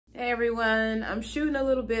Hey everyone, I'm shooting a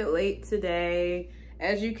little bit late today.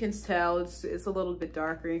 As you can tell, it's a little bit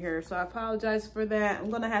darker in here, so I apologize for that.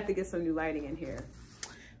 I'm gonna have to get some new lighting in here.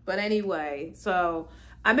 But anyway, so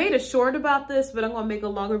I made a short about this, but I'm gonna make a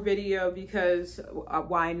longer video because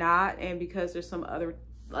why not? And because there's some other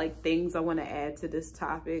things I wanna add to this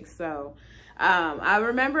topic. So I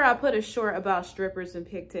remember I put a short about strippers and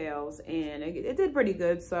pigtails and it did pretty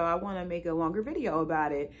good. So I wanna make a longer video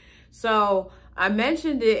about it. So I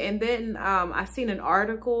mentioned it, and then I seen an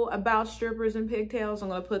article about strippers and pigtails. I'm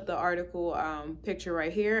gonna put the article picture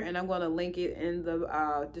right here, and I'm gonna link it in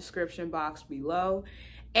the description box below.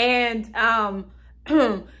 And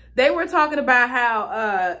they were talking about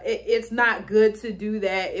how it's not good to do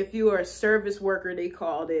that if you are a service worker, they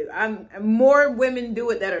called it. More women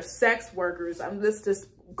do it that are sex workers. Let's just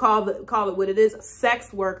call it what it is.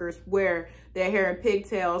 Sex workers wear their hair in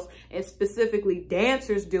pigtails, and specifically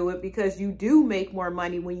dancers do it because you do make more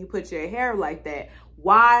money when you put your hair like that.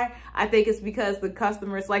 Why? I think it's because the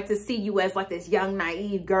customers like to see you as like this young,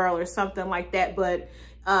 naive girl or something like that. But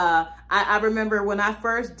I remember when I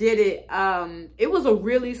first did it, it was a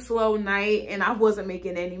really slow night and I wasn't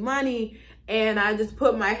making any money. And I just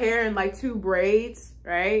put my hair in like 2 braids,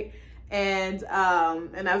 right? And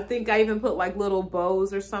I think I even put like little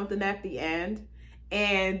bows or something at the end.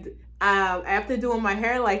 And after doing my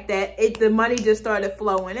hair like that, the money just started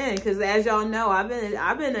flowing in. Because as y'all know, I've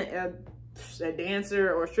been a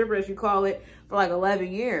dancer or stripper, as you call it, for like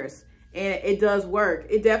 11 years. And it does work.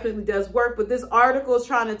 It definitely does work. But this article is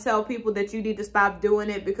trying to tell people that you need to stop doing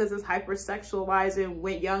it because it's hypersexualizing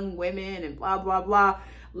with young women and blah, blah, blah.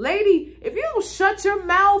 Lady, if you don't shut your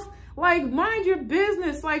mouth, like, mind your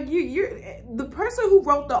business. Like, you're the person who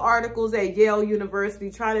wrote the articles at Yale University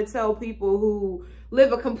trying to tell people who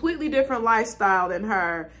live a completely different lifestyle than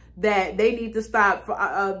her that they need to stop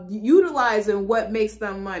utilizing what makes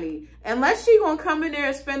them money. Unless she gonna come in there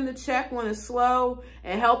and spend the check when it's slow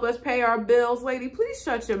and help us pay our bills, lady, please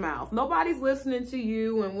shut your mouth. Nobody's listening to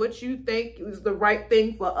you and what you think is the right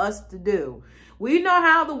thing for us to do. We know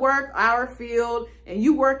how to work our field, and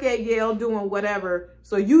you work at Yale doing whatever.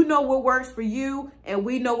 So you know what works for you, and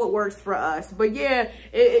we know what works for us. But yeah,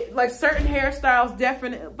 like certain hairstyles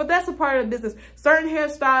definitely, but that's a part of the business. Certain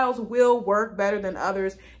hairstyles will work better than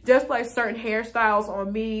others. Just like certain hairstyles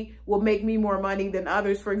on me will make me more money than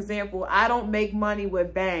others. For example, I don't make money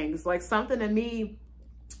with bangs. Like something to me,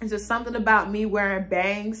 it's just something about me wearing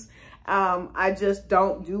bangs I just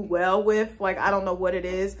don't do well with. Like, I don't know what it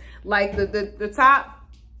is. Like the top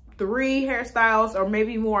 3 hairstyles or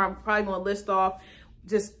maybe more I'm probably gonna list off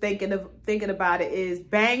just thinking about it is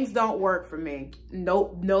bangs don't work for me.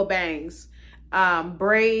 Nope, no bangs.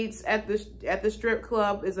 Braids at the strip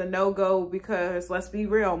club is a no-go because let's be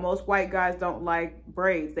real, most white guys don't like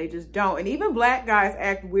braids. They just don't. And even black guys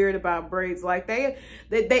act weird about braids. Like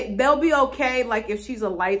they'll be okay like if she's a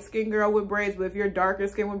light-skinned girl with braids, but if you're darker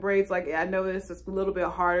skinned with braids, like I noticed it's a little bit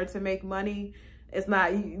harder to make money. It's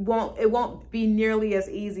not, it won't be nearly as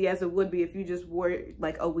easy as it would be if you just wore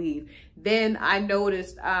like a weave. Then I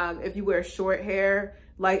noticed if you wear short hair,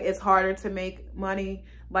 like it's harder to make money.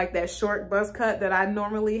 Like that short buzz cut that I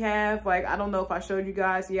normally have. Like, I don't know if I showed you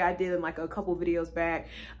guys. Yeah, I did in like a couple videos back.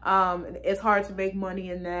 It's hard to make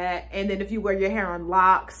money in that. And then if you wear your hair on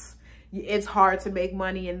locks, it's hard to make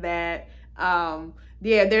money in that.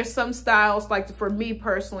 Yeah, there's some styles, like for me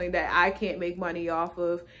personally, that I can't make money off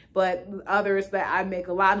of, but others that I make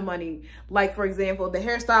a lot of money. Like, for example, the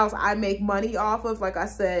hairstyles I make money off of, like I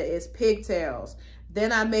said, is pigtails.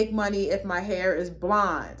 Then I make money if my hair is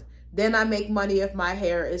blonde. Then I make money if my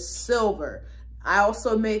hair is silver. I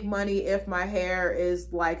also make money if my hair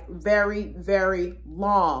is like very, very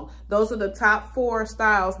long. Those are the top 4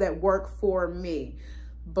 styles that work for me.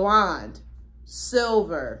 Blonde,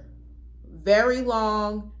 silver, very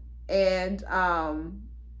long, and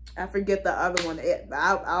I forget the other one.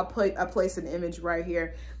 I'll place an image right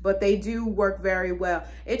here, but they do work very well.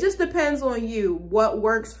 It just depends on you, what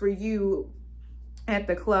works for you at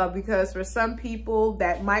the club, because for some people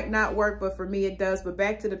that might not work, but for me it does. But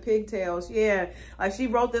back to the pigtails, yeah, like she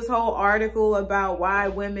wrote this whole article about why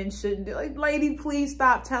women shouldn't do. Like, lady, please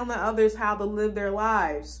stop telling others how to live their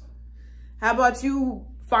lives. How about you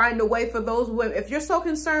find a way for those women? If you're so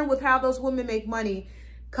concerned with how those women make money,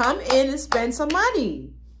 come in and spend some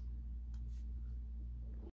money.